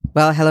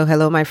Well,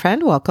 hello, my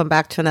friend. Welcome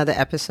back to another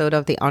episode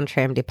of the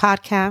EntreMD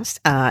podcast.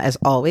 As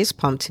always,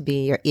 pumped to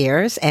be your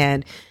ears,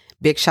 and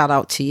big shout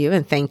out to you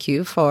and thank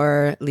you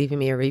for leaving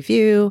me a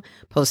review,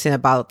 posting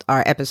about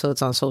our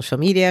episodes on social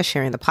media,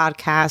 sharing the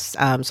podcast.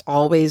 It's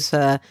always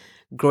a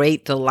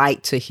great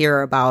delight to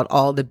hear about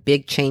all the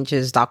big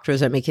changes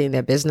doctors are making in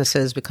their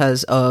businesses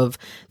because of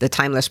the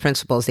timeless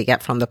principles they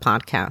get from the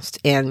podcast.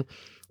 And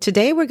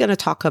today we're going to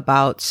talk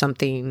about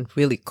something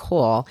really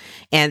cool,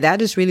 and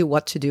that is really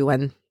what to do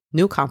when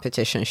new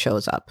competition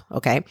shows up.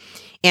 Okay.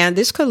 And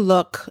this could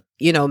look,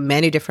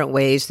 many different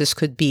ways. This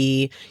could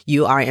be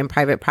you are in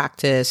private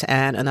practice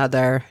and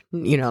another,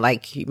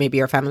 like maybe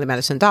you're a family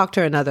medicine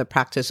doctor, another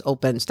practice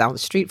opens down the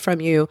street from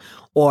you,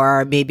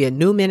 or maybe a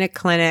new minute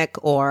clinic,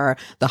 or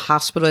the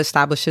hospital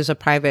establishes a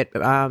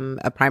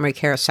primary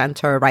care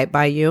center right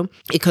by you.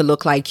 It could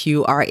look like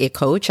you are a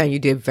coach and you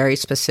do a very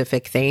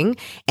specific thing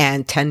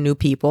and 10 new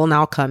people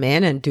now come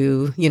in and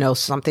do,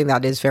 something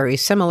that is very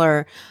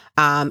similar.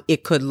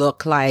 It could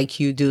look like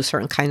you do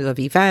certain kinds of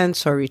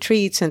events or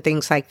retreats and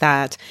things like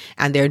that,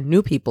 and there are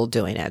new people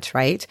doing it,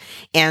 right?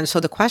 And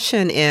so the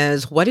question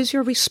is, what is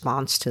your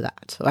response to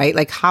that, right?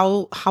 Like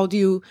how do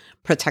you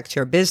protect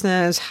your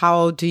business?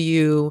 How do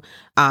you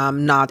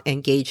not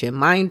engage in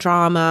mind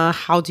drama?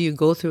 How do you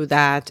go through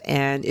that?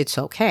 And it's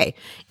okay.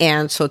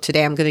 And so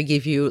today I'm going to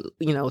give you,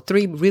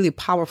 3 really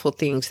powerful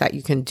things that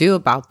you can do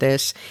about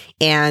this.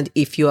 And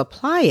if you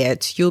apply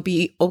it, you'll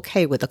be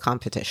okay with the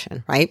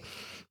competition, right?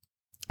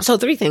 So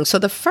 3 things. So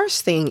the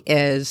first thing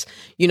is,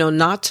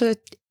 not to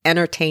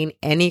entertain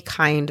any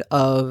kind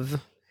of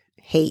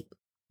hate.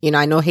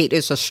 I know hate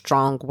is a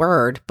strong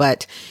word,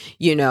 but,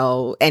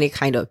 any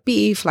kind of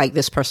beef, like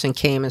this person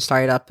came and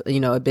started up,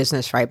 a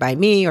business right by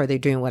me, or they're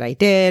doing what I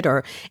did,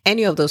 or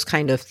any of those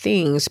kind of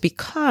things,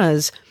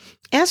 because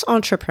as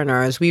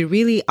entrepreneurs, we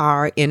really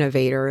are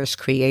innovators,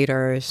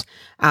 creators,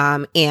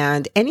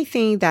 and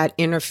anything that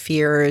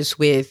interferes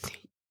with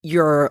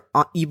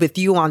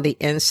you on the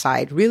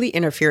inside really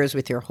interferes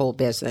with your whole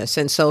business.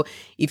 And so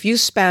if you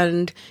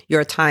spend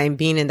your time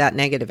being in that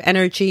negative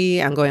energy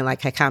and going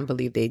like, I can't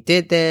believe they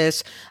did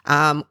this,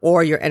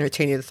 or you're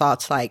entertaining the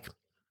thoughts like,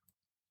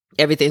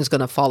 everything's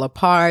going to fall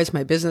apart,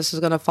 my business is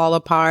going to fall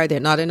apart, there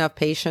are not enough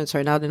patients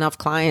or not enough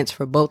clients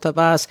for both of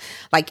us,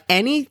 like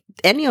any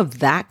of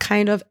that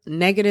kind of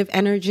negative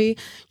energy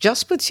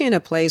just puts you in a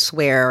place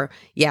where,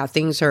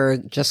 things are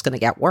just going to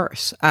get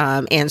worse.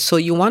 And so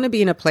you want to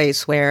be in a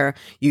place where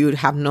you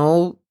have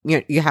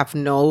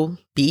no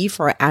beef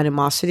or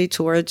animosity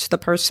towards the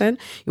person.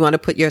 You want to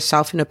put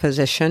yourself in a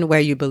position where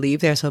you believe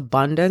there's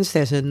abundance,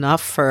 there's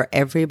enough for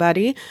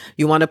everybody.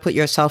 You want to put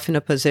yourself in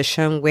a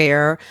position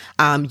where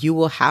you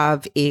will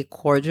have a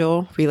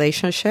cordial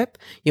relationship.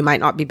 You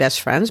might not be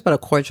best friends, but a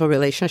cordial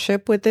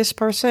relationship with this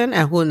person.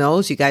 And who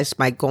knows, you guys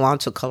might go on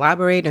to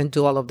collaborate and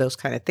do all of those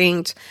kind of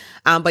things.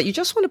 But you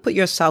just want to put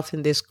yourself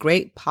in this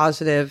great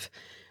positive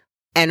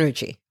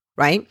energy,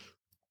 right?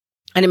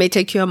 And it may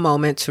take you a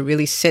moment to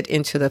really sit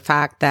into the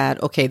fact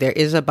that, okay, there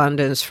is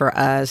abundance for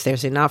us.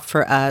 There's enough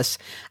for us.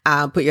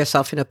 Put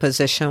yourself in a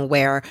position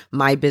where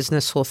my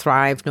business will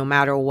thrive no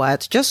matter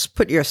what. Just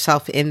put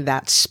yourself in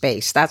that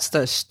space. That's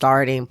the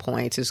starting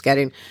point, is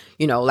getting,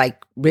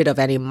 rid of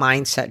any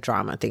mindset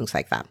drama, things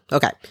like that.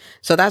 Okay.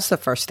 So that's the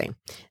first thing.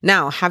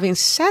 Now, having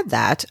said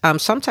that,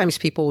 sometimes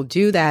people will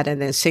do that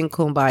and then sing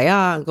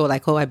kumbaya and go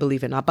like, oh, I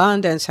believe in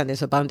abundance and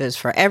there's abundance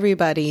for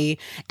everybody.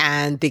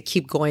 And they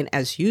keep going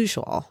as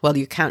usual. Well,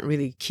 you can't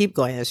really keep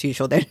going as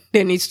usual. There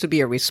needs to be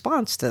a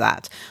response to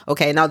that.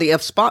 Okay. Now, the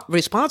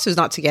response is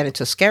not to get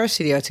into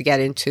scarcity or to get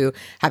into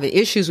having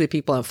issues with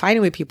people and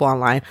fighting with people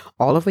online,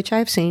 all of which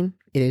I've seen.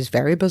 It is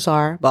very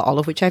bizarre, but all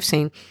of which I've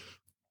seen.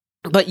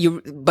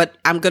 But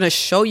I'm going to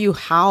show you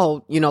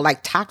how,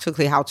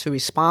 tactically how to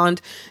respond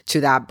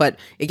to that. But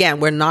again,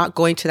 we're not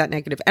going to that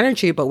negative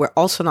energy, but we're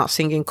also not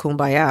singing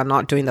kumbaya,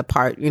 not doing the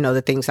part,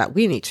 the things that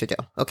we need to do.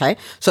 Okay.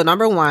 So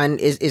number 1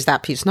 is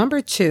that piece.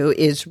 Number 2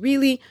 is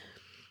really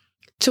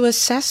to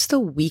assess the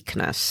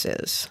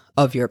weaknesses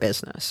of your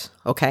business.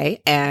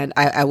 Okay. And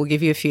I will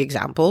give you a few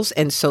examples.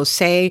 And so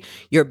say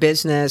your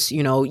business,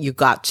 you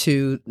got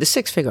to the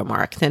 6-figure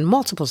mark, then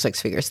multiple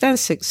 6 figures, then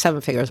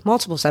 7 figures,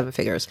 multiple 7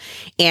 figures.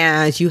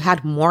 And you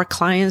had more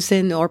clients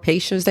or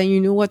patients than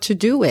you knew what to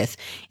do with.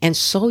 And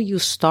so you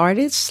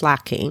started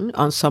slacking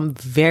on some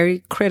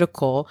very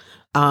critical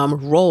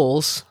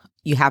roles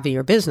you have in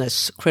your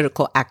business,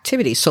 critical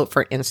activities. So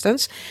for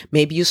instance,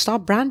 maybe you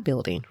stop brand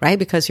building, right?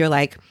 Because you're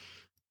like,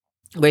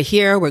 we're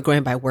here, we're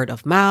growing by word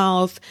of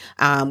mouth.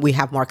 We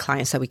have more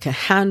clients that we can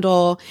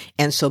handle.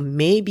 And so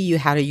maybe you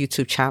had a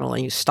YouTube channel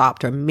and you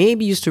stopped, or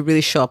maybe you used to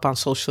really show up on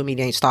social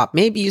media and you stopped.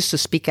 Maybe you used to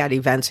speak at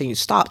events and you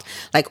stopped.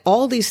 Like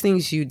all these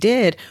things you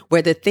did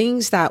were the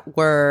things that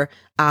were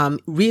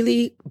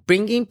really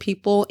bringing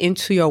people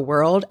into your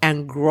world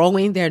and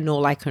growing their know,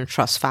 like, and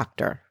trust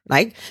factor.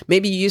 Like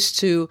maybe you used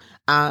to,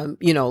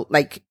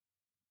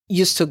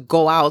 used to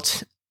go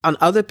out on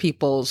other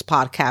people's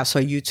podcasts or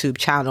YouTube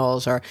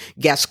channels or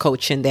guest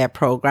coach in their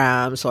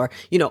programs or,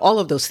 all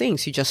of those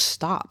things. You just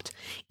stopped.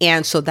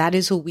 And so that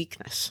is a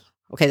weakness.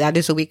 Okay. That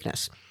is a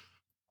weakness.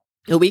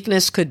 A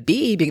weakness could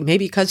be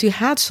maybe because you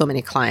had so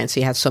many clients,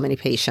 you had so many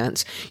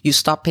patients, you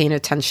stopped paying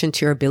attention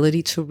to your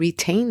ability to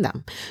retain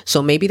them.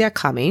 So maybe they're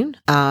coming,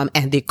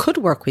 and they could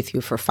work with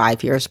you for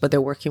 5 years, but they're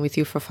working with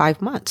you for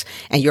 5 months,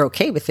 and you're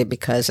okay with it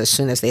because as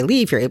soon as they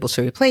leave, you're able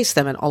to replace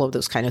them and all of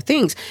those kind of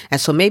things. And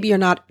so maybe you're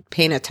not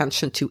paying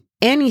attention to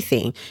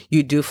anything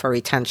you do for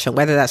retention,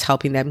 whether that's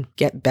helping them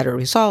get better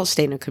results,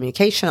 staying in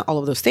communication, all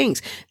of those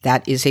things.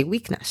 That is a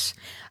weakness.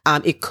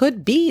 It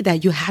could be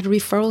that you had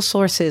referral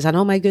sources and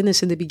oh my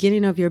goodness, in the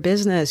beginning of your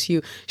business,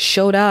 you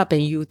showed up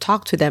and you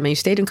talked to them and you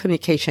stayed in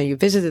communication, you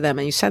visited them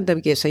and you sent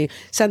them gifts and you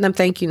sent them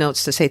thank you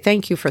notes to say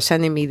thank you for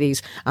sending me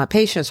these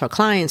patients or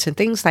clients and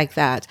things like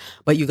that.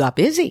 But you got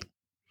busy.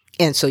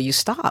 And so you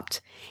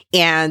stopped.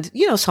 And,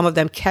 some of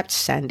them kept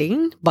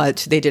sending,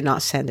 but they did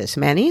not send as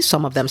many.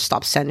 Some of them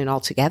stopped sending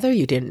altogether.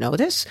 You didn't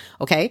notice.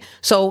 Okay.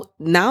 So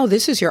now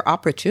this is your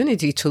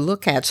opportunity to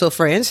look at. So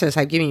for instance,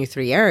 I've given you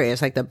 3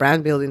 areas like the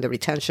brand building, the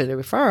retention, the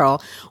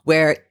referral,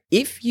 where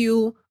if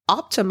you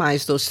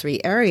optimize those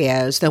 3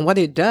 areas, then what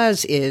it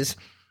does is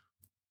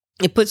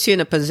it puts you in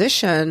a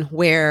position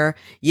where,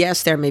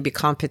 yes, there may be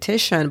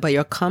competition, but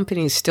your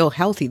company is still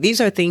healthy.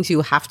 These are things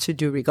you have to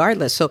do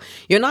regardless. So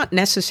you're not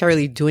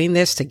necessarily doing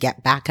this to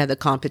get back at the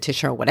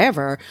competition or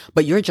whatever,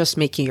 but you're just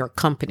making your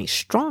company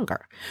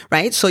stronger,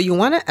 right? So you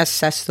want to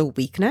assess the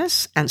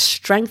weakness and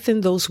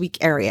strengthen those weak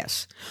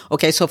areas.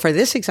 Okay. So for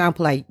this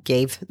example I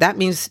gave, that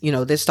means,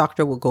 this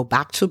doctor will go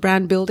back to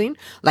brand building,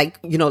 like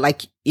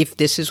if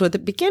this is at the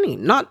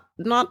beginning, not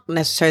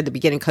necessarily the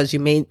beginning, because you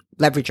may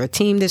leverage your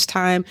team this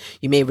time,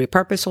 you may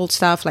repurpose old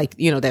stuff,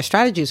 there's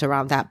strategies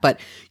around that, but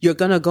you're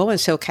going to go and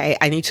say, okay,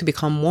 I need to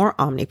become more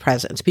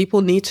omnipresent.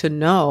 People need to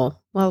know,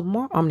 well,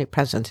 more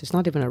omnipresent is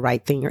not even a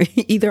right thing. You're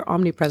either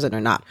omnipresent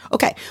or not.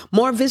 Okay.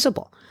 More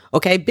visible.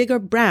 Okay. Bigger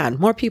brand.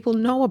 More people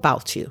know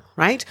about you,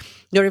 right?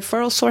 Your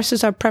referral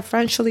sources are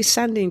preferentially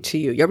sending to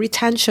you. Your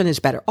retention is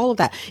better. All of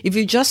that. If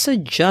you just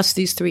adjust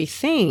these 3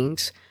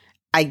 things,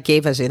 I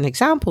gave as an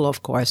example,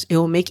 of course, it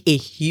will make a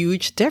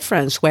huge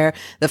difference where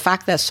the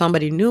fact that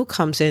somebody new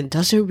comes in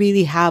doesn't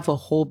really have a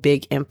whole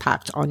big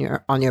impact on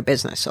your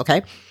business.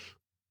 Okay.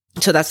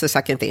 So that's the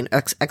second thing.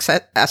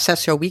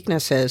 Assess your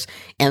weaknesses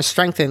and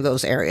strengthen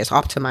those areas,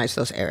 optimize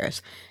those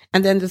areas.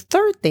 And then the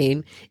third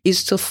thing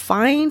is to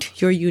find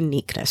your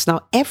uniqueness.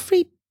 Now,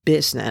 every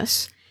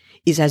business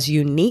is as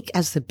unique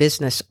as the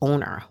business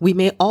owner. We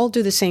may all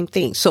do the same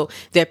thing. So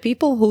there are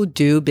people who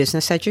do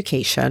business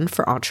education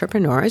for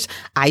entrepreneurs.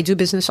 I do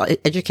business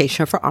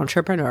education for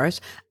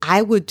entrepreneurs.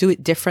 I would do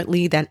it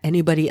differently than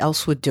anybody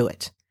else would do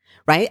it.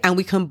 Right? And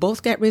we can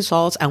both get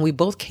results and we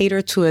both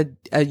cater to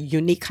a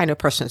unique kind of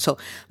person. So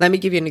let me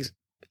give you an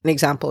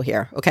example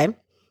here. Okay.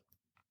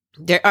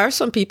 There are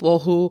some people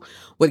who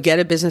would get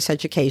a business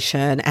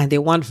education and they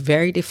want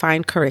very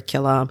defined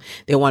curriculum.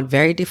 They want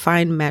very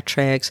defined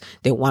metrics.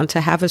 They want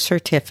to have a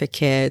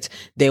certificate.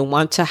 They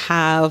want to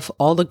have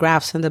all the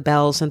graphs and the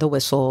bells and the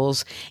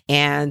whistles,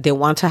 and they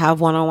want to have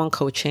one-on-one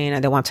coaching,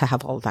 and they want to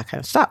have all that kind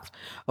of stuff.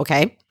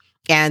 Okay.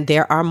 And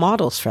there are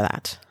models for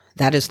that.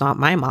 That is not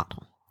my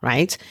model.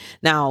 Right?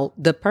 Now,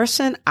 the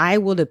person I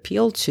would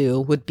appeal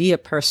to would be a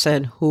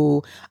person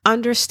who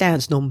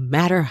understands no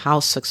matter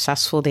how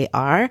successful they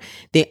are,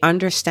 they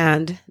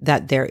understand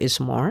that there is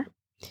more.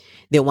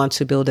 They want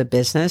to build a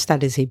business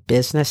that is a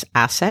business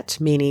asset,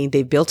 meaning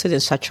they built it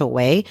in such a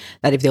way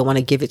that if they want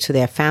to give it to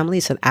their family,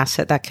 it's an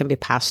asset that can be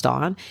passed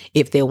on.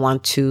 If they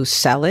want to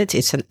sell it,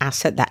 it's an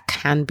asset that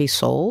can be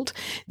sold.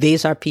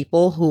 These are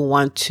people who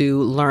want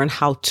to learn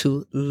how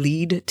to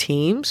lead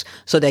teams.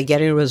 So they're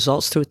getting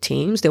results through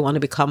teams. They want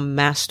to become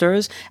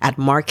masters at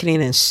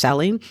marketing and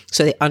selling.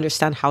 So they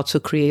understand how to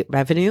create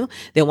revenue.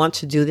 They want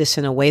to do this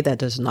in a way that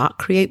does not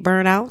create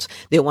burnout.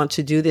 They want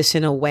to do this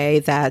in a way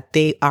that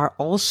they are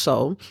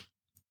also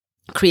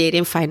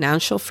creating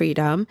financial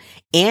freedom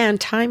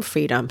and time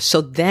freedom. So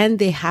then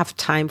they have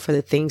time for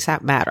the things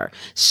that matter,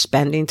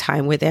 spending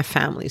time with their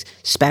families,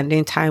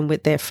 spending time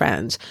with their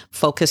friends,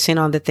 focusing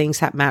on the things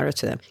that matter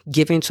to them,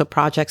 giving to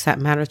projects that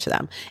matter to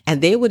them.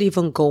 And they would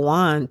even go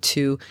on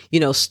to,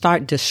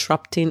 start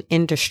disrupting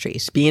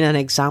industries, being an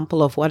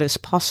example of what is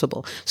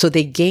possible. So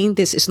they gain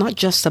this. It's not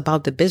just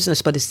about the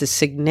business, but it's the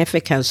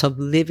significance of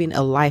living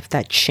a life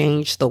that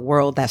changed the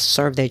world, that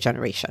served their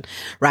generation,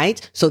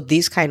 right? So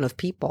these kind of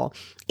people,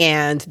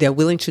 and they're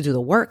willing to do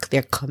the work.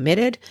 They're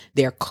committed.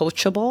 They're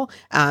coachable.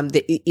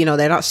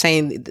 They're not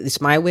saying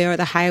it's my way or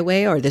the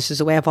highway, or this is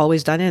the way I've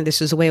always done it, and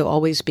this is the way it will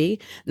always be.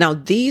 Now,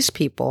 these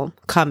people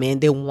come in,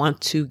 they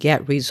want to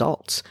get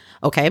results.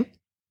 Okay.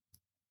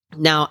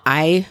 Now,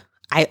 I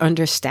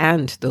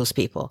understand those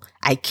people.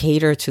 I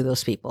cater to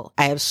those people.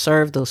 I have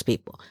served those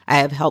people. I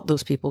have helped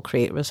those people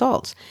create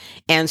results.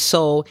 And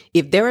so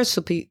if there is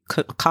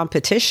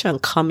competition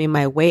coming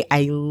my way,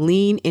 I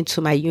lean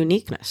into my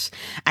uniqueness.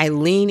 I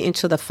lean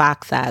into the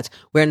fact that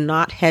we're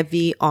not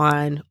heavy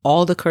on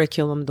all the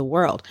curriculum in the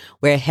world.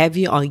 We're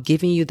heavy on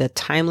giving you the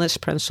timeless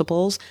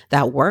principles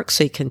that work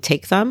so you can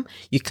take them.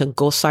 You can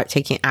go start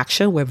taking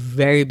action. We're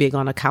very big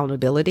on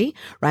accountability,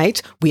 right?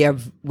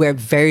 We're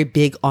very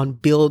big on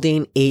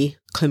building a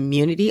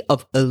community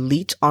of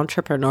elite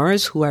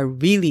entrepreneurs who are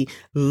really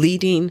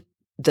leading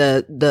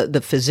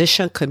the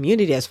physician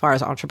community as far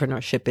as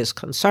entrepreneurship is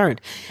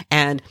concerned.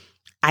 And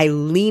I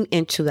lean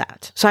into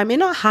that. So I may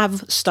not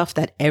have stuff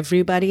that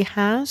everybody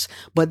has,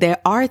 but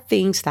there are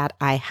things that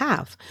I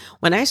have.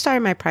 When I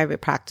started my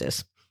private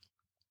practice,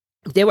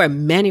 there were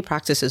many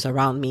practices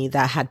around me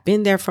that had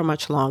been there for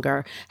much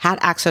longer, had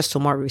access to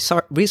more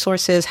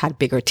resources, had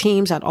bigger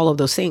teams, and all of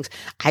those things.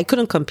 I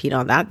couldn't compete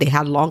on that. They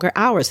had longer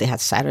hours. They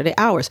had Saturday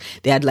hours.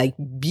 They had like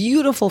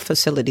beautiful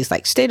facilities,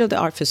 like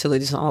state-of-the-art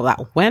facilities and all that.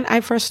 When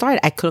I first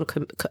started, I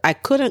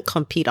couldn't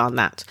compete on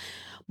that.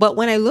 But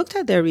when I looked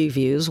at their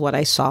reviews, what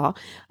I saw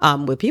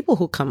with people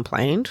who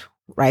complained,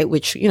 right?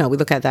 Which, we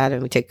look at that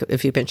and we take a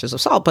few pinches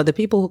of salt, but the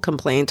people who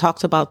complained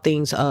talked about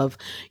things of,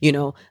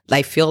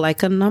 I feel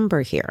like a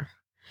number here.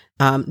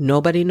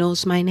 Nobody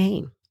knows my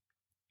name,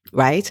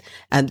 right?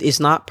 And it's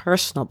not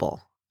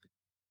personable,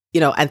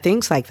 and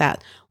things like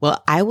that.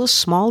 Well, I was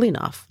small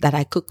enough that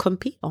I could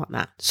compete on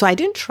that. So I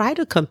didn't try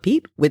to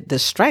compete with the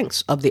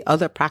strengths of the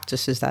other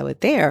practices that were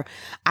there.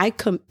 I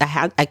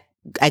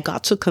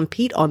got to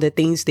compete on the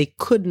things they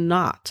could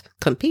not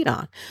compete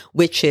on,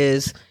 which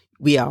is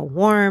we are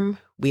warm,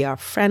 we are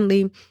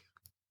friendly,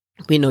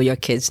 we know your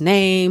kid's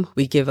name,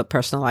 we give a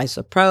personalized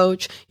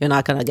approach, you're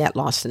not going to get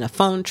lost in a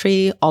phone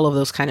tree, all of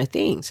those kind of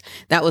things.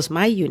 That was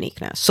my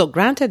uniqueness. So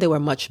granted, they were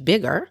much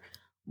bigger,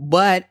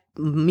 but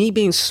me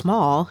being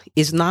small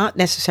is not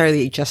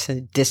necessarily just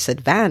a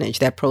disadvantage.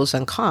 There are pros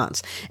and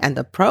cons. And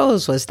the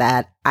pros was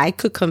that I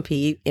could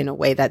compete in a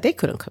way that they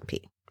couldn't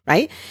compete.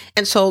 Right?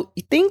 And so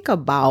think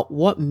about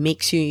what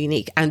makes you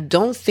unique and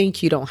don't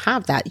think you don't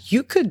have that.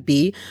 You could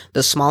be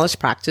the smallest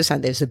practice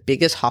and there's the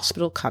biggest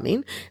hospital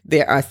coming.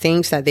 There are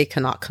things that they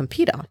cannot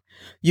compete on.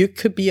 You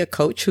could be a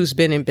coach who's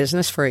been in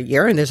business for a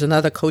year and there's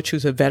another coach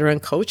who's a veteran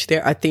coach.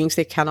 There are things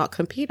they cannot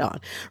compete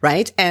on,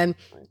 right? And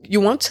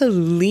you want to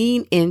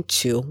lean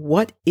into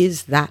what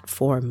is that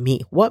for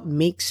me? What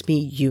makes me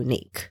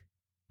unique?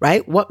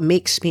 Right? What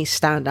makes me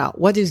stand out?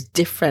 What is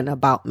different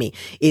about me?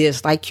 It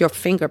is like your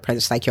fingerprint.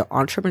 It's like your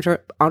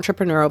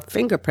entrepreneurial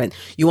fingerprint.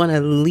 You want to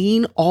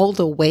lean all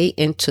the way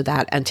into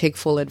that and take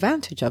full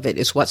advantage of it.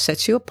 It's what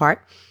sets you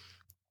apart.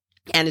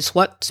 And it's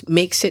what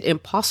makes it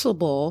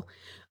impossible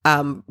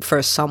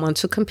for someone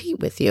to compete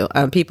with you.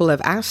 People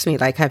have asked me,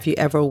 like, have you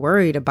ever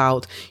worried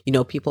about,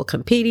 people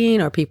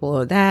competing or people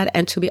or that?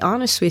 And to be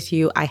honest with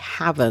you, I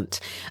haven't,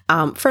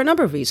 for a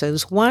number of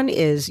reasons. One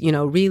is,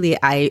 really,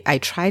 I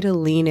try to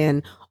lean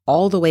in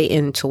all the way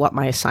into what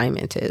my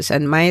assignment is.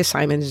 And my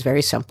assignment is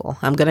very simple.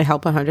 I'm going to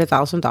help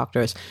 100,000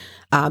 doctors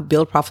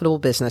build profitable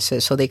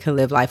businesses so they can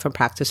live life and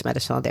practice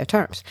medicine on their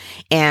terms.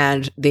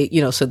 And they,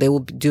 so they will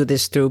do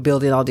this through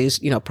building all these,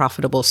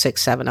 profitable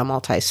 6, 7, and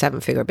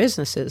multi-7-figure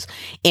businesses.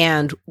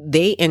 And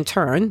they, in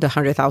turn, the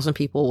 100,000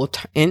 people will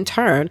in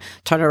turn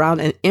turn around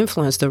and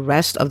influence the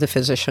rest of the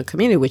physician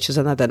community, which is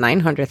another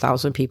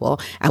 900,000 people,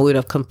 and would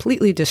have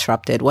completely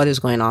disrupted what is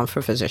going on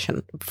for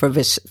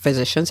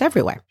physicians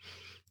everywhere.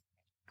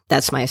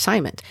 That's my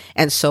assignment.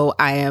 And so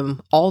I'm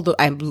all the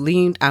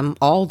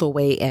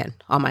way in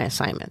on my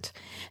assignment.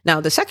 Now,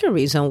 the second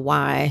reason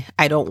why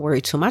I don't worry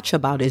too much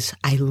about is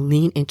I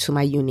lean into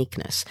my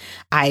uniqueness.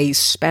 I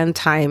spend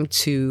time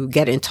to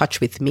get in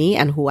touch with me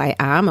and who I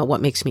am and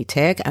what makes me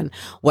tick and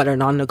what are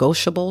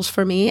non-negotiables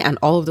for me and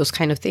all of those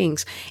kind of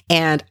things.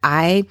 And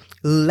I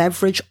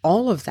leverage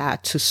all of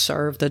that to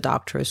serve the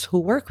doctors who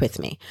work with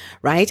me,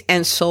 right?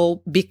 And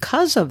so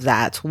because of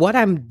that, what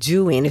I'm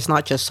doing is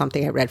not just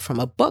something I read from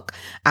a book.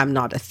 I'm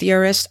not a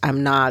theorist.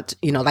 I'm not,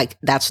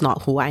 that's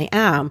not who I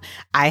am.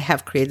 I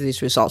have created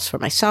these results for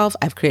myself.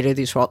 I've created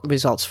these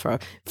results for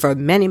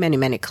many, many,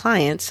 many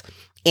clients.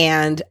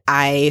 And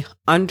I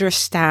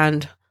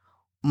understand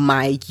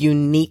my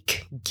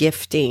unique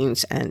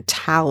giftings and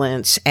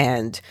talents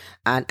and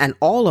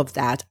all of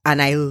that.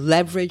 And I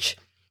leverage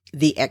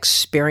the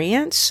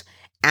experience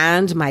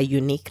and my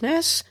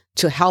uniqueness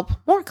to help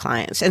more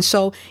clients. And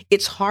so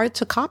it's hard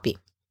to copy.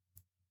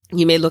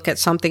 You may look at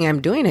something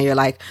I'm doing and you're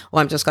like,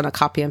 well, I'm just going to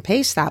copy and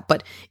paste that,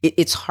 but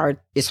it's hard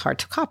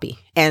to copy.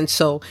 And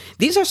so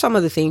these are some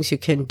of the things you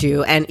can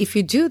do. And if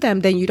you do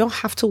them, then you don't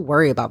have to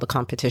worry about the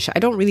competition. I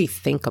don't really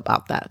think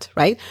about that,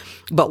 right?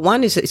 But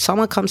one is if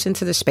someone comes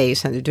into the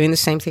space and they're doing the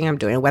same thing I'm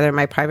doing, whether in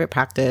my private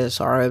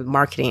practice or a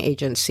marketing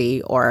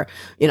agency or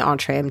in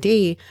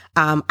EntreMD,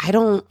 I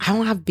don't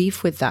have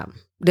beef with them.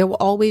 There will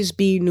always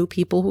be new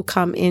people who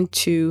come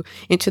into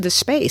the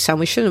space, and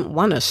we shouldn't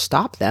want to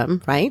stop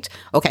them, right?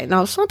 Okay,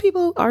 now some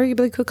people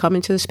arguably could come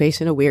into the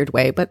space in a weird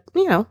way, but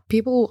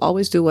people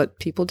always do what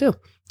people do,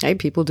 right?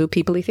 People do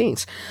peoply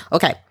things.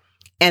 Okay,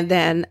 and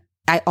then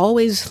I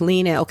always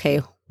lean in,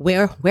 okay,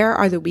 where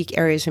are the weak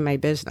areas in my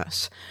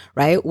business,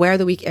 right? Where are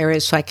the weak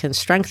areas so I can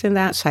strengthen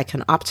that, so I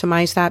can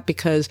optimize that,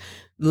 because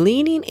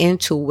leaning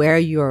into where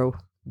your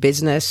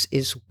business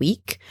is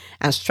weak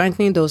and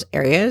strengthening those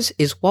areas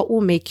is what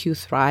will make you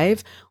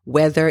thrive,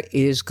 whether it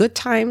is good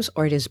times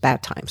or it is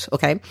bad times.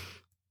 Okay.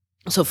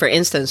 So for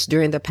instance,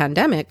 during the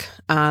pandemic,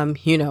 a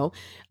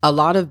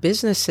lot of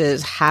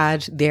businesses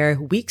had their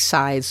weak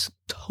sides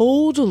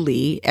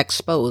totally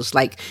exposed.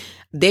 Like,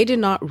 they did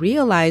not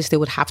realize they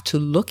would have to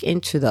look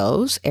into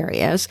those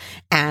areas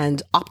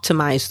and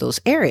optimize those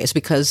areas,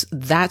 because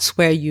that's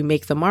where you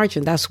make the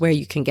margin. That's where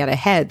you can get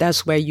ahead.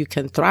 That's where you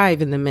can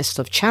thrive in the midst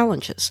of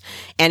challenges.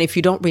 And if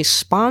you don't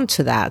respond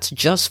to that,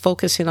 just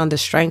focusing on the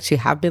strengths you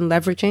have been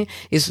leveraging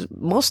is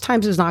most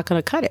times is not going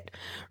to cut it,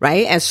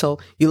 right? And so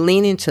you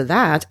lean into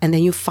that, and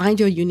then you find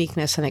your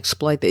uniqueness and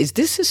exploit this.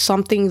 This is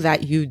something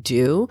that you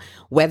do,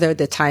 whether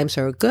the times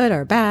are good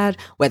or bad,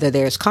 whether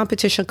there's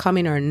competition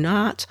coming or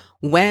not.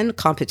 When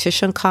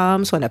competition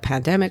comes, when a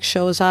pandemic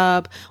shows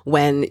up,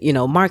 when,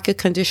 market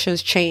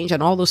conditions change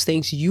and all those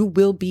things, you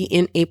will be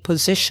in a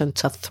position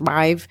to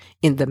thrive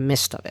in the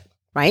midst of it,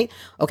 right?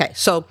 Okay.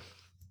 So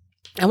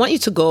I want you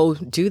to go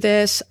do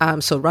this.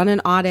 So run an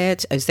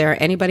audit. Is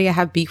there anybody I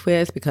have beef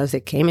with because they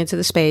came into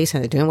the space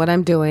and they're doing what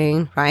I'm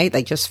doing, right?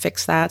 Like, just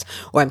fix that.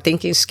 Or I'm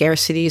thinking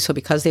scarcity. So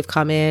because they've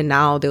come in,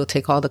 now they'll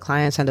take all the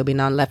clients and there'll be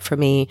none left for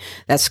me.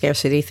 That's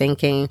scarcity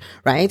thinking,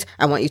 right?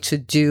 I want you to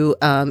do,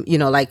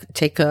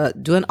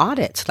 do an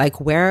audit. Like,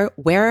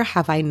 where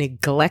have I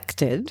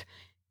neglected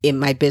in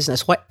my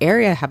business? What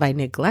area have I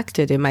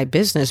neglected in my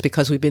business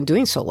because we've been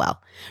doing so well,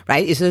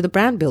 right? Is it the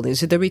brand building?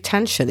 Is it the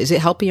retention? Is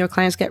it helping your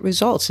clients get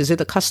results? Is it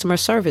the customer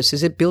service?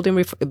 Is it building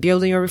your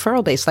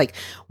referral base? Like,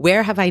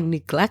 where have I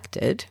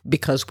neglected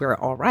because we're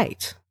all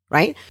right?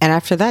 Right? And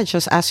after that,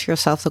 just ask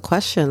yourself the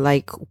question,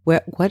 like,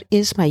 what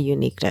is my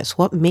uniqueness?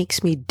 What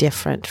makes me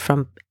different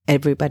from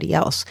everybody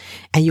else?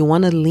 And you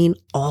want to lean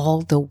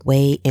all the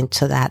way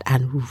into that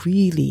and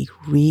really,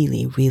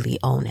 really, really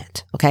own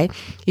it. Okay.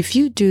 If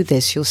you do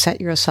this, you'll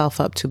set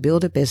yourself up to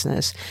build a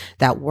business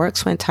that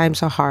works when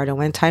times are hard and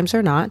when times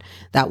are not,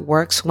 that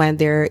works when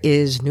there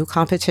is new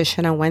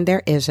competition and when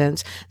there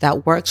isn't,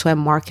 that works when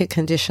market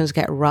conditions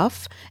get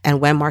rough and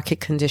when market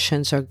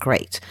conditions are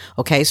great.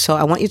 Okay. So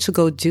I want you to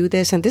go do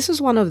this. And this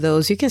is one of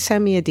those, you can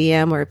send me a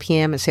DM or a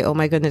PM and say, oh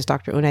my goodness,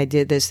 Dr. Una, I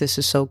did this. This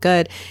is so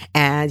good.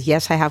 And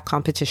yes, I have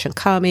competition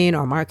coming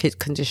or market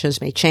conditions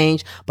may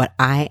change, but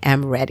I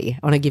am ready.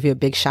 I want to give you a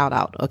big shout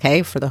out,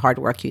 okay, for the hard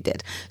work you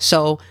did.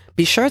 So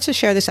be sure to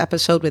share this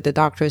episode with the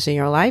doctors in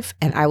your life,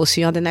 and I will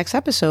see you on the next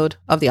episode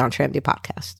of the EntreMD podcast.